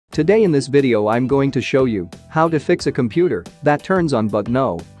Today in this video I'm going to show you how to fix a computer that turns on but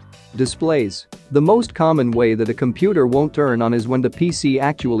no displays. The most common way that a computer won't turn on is when the PC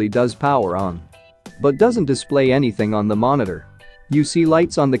actually does power on but doesn't display anything on the monitor. You see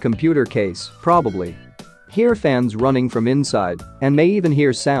lights on the computer case, probably hear fans running from inside and may even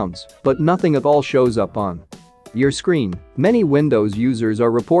hear sounds, but nothing at all shows up on your screen. Many Windows users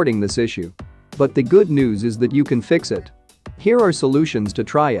are reporting this issue. But the good news is that you can fix it. Here are solutions to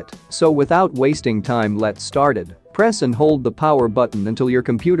try it, so without wasting time, let's start it. Press and hold the power button until your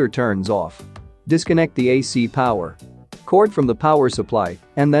computer turns off. Disconnect the AC power cord from the power supply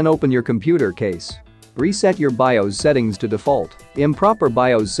and then open your computer case. Reset your BIOS settings to default. Improper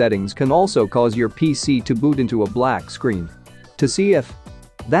BIOS settings can also cause your PC to boot into a black screen. To see if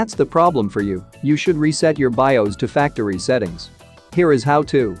that's the problem for you, you should reset your BIOS to factory settings. Here is how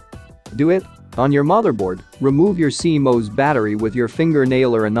to do it. On your motherboard, remove your CMOS battery with your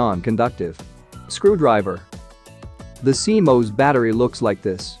fingernail or a non-conductive screwdriver. The CMOS battery looks like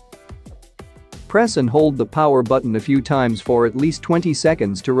this. Press and hold the power button a few times for at least 20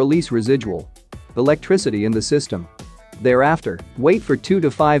 seconds to release residual electricity in the system. Thereafter, wait for 2 to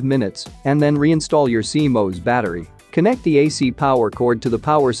 5 minutes and then reinstall your CMOS battery. Connect the AC power cord to the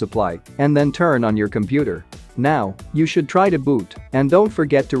power supply and then turn on your computer. Now, you should try to boot and don't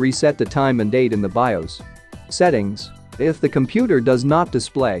forget to reset the time and date in the BIOS settings. If the computer does not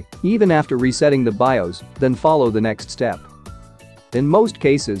display, even after resetting the BIOS, then follow the next step. In most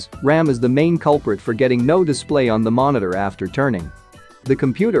cases, RAM is the main culprit for getting no display on the monitor after turning the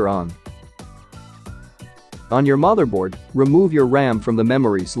computer on. On your motherboard, remove your RAM from the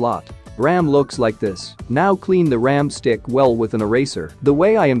memory slot. RAM looks like this. Now clean the RAM stick well with an eraser. The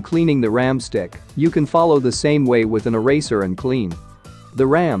way I am cleaning the RAM stick, you can follow the same way with an eraser and clean the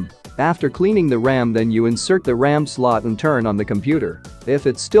RAM. After cleaning the RAM, then you insert the RAM slot and turn on the computer. If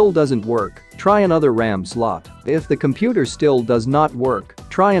it still doesn't work, try another RAM slot. If the computer still does not work,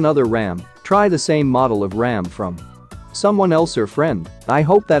 try another RAM. Try the same model of RAM from someone else or friend. I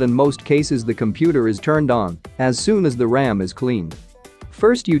hope that in most cases the computer is turned on as soon as the RAM is cleaned.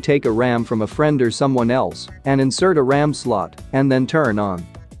 First, you take a RAM from a friend or someone else and insert a RAM slot and then turn on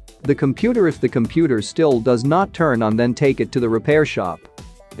the computer. If the computer still does not turn on, then take it to the repair shop.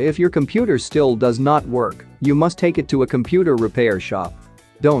 If your computer still does not work, you must take it to a computer repair shop.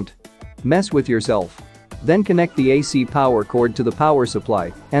 Don't mess with yourself. Then connect the AC power cord to the power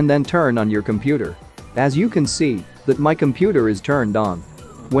supply and then turn on your computer. As you can see that my computer is turned on.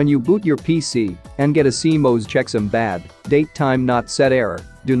 When you boot your PC and get a CMOS checksum bad date time not set error,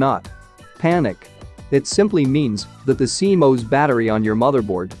 do not panic. It simply means that the CMOS battery on your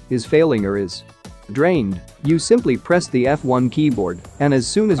motherboard is failing or is drained. You simply press the F1 keyboard and as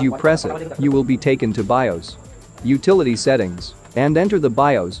soon as you press it, you will be taken to BIOS utility settings and enter the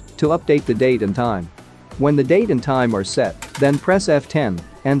BIOS to update the date and time. When the date and time are set, then press F10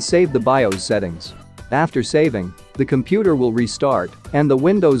 and save the BIOS settings. After saving, the computer will restart and the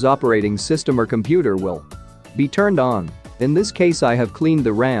Windows operating system or computer will be turned on. In this case, I have cleaned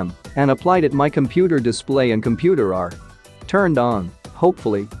the RAM and applied it. My computer display and computer are turned on.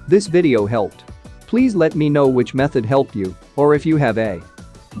 Hopefully, this video helped. Please let me know which method helped you or if you have a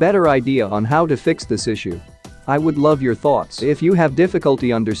better idea on how to fix this issue. I would love your thoughts. If you have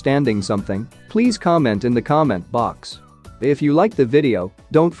difficulty understanding something, please comment in the comment box. If you like the video,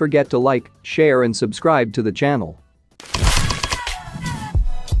 don't forget to like, share and subscribe to the channel.